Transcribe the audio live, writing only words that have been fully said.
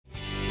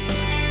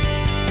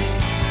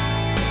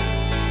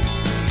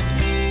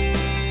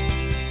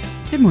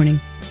Good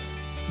morning.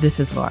 This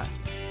is Laura.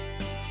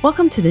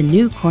 Welcome to the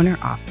New Corner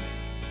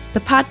Office, the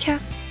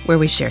podcast where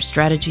we share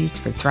strategies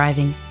for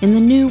thriving in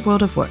the new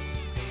world of work,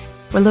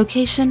 where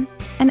location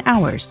and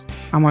hours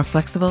are more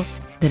flexible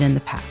than in the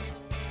past.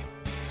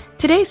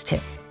 Today's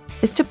tip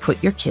is to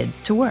put your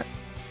kids to work.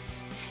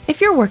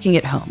 If you're working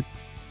at home,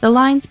 the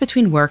lines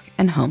between work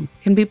and home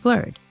can be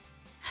blurred.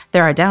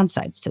 There are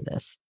downsides to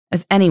this,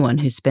 as anyone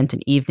who's spent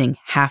an evening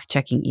half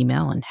checking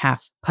email and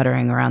half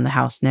puttering around the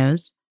house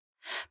knows.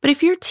 But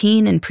if your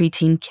teen and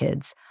preteen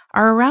kids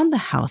are around the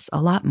house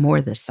a lot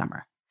more this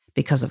summer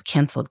because of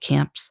canceled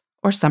camps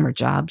or summer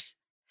jobs,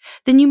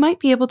 then you might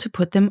be able to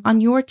put them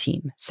on your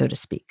team, so to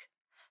speak,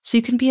 so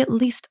you can be at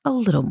least a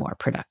little more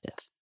productive.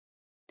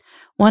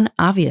 One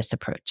obvious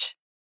approach: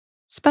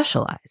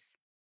 specialize.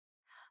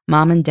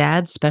 Mom and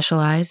dad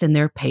specialize in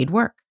their paid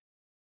work.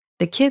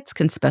 The kids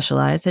can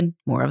specialize in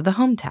more of the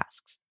home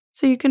tasks,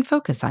 so you can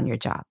focus on your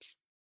jobs.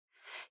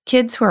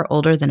 Kids who are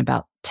older than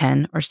about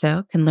 10 or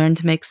so can learn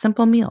to make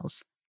simple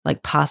meals,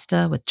 like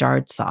pasta with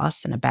jarred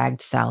sauce and a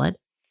bagged salad,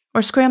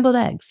 or scrambled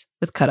eggs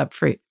with cut-up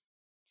fruit.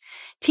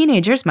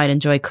 Teenagers might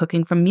enjoy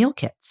cooking from meal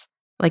kits,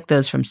 like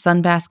those from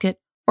Sunbasket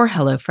or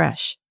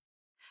HelloFresh.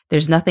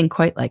 There's nothing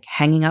quite like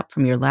hanging up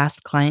from your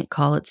last client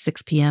call at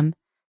 6 p.m.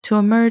 to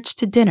emerge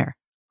to dinner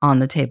on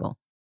the table.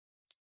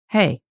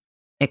 Hey,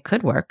 it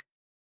could work.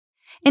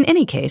 In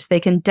any case, they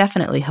can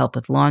definitely help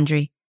with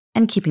laundry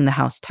and keeping the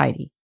house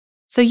tidy,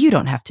 so you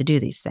don't have to do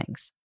these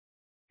things.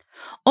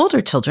 Older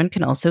children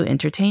can also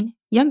entertain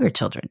younger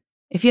children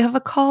if you have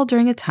a call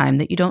during a time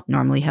that you don't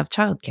normally have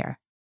childcare.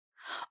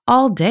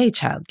 All-day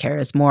childcare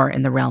is more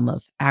in the realm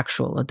of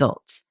actual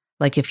adults,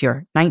 like if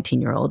your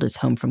 19-year-old is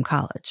home from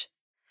college.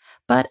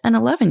 But an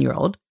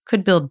 11-year-old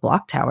could build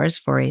block towers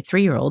for a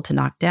 3-year-old to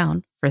knock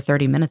down for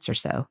 30 minutes or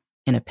so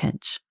in a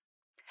pinch.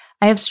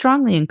 I have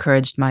strongly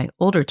encouraged my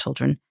older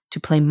children to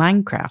play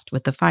Minecraft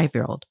with the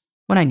 5-year-old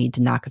when I need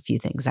to knock a few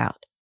things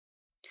out.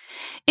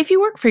 If you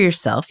work for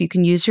yourself, you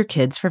can use your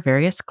kids for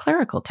various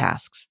clerical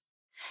tasks.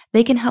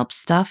 They can help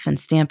stuff and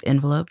stamp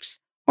envelopes,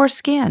 or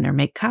scan or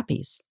make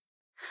copies.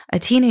 A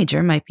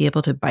teenager might be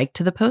able to bike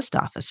to the post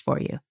office for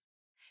you.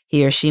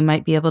 He or she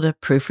might be able to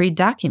proofread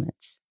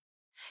documents.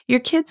 Your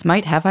kids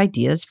might have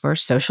ideas for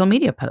social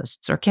media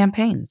posts or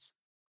campaigns.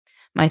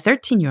 My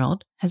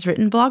 13-year-old has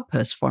written blog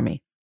posts for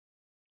me.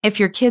 If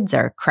your kids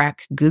are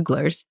crack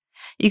Googlers,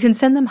 you can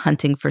send them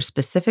hunting for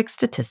specific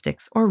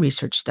statistics or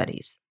research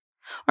studies,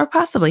 or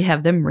possibly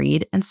have them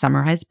read and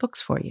summarize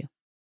books for you.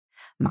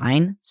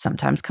 Mine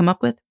sometimes come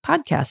up with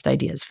podcast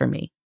ideas for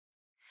me.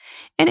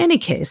 In any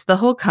case, the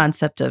whole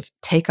concept of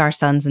Take Our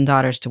Sons and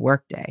Daughters to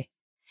Work Day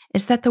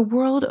is that the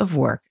world of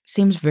work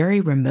seems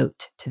very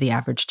remote to the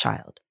average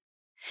child.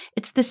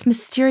 It's this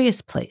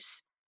mysterious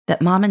place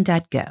that mom and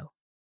dad go,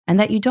 and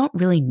that you don't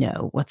really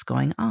know what's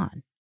going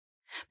on.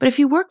 But if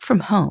you work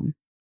from home,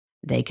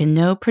 they can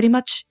know pretty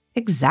much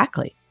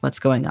exactly what's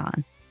going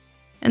on.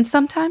 And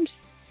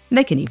sometimes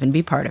they can even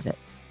be part of it.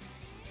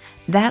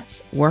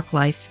 That's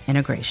work-life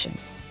integration.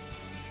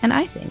 And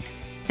I think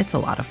it's a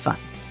lot of fun.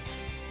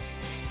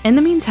 In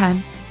the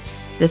meantime,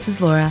 this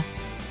is Laura.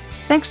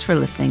 Thanks for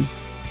listening.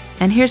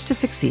 And here's to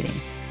succeeding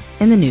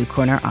in the New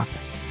Corner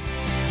Office.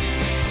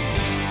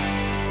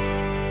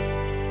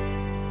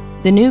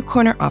 The New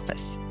Corner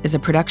Office is a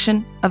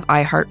production of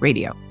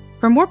iHeartRadio.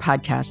 For more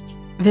podcasts,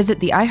 visit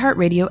the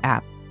iHeartRadio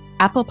app,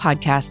 Apple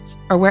Podcasts,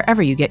 or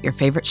wherever you get your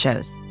favorite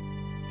shows.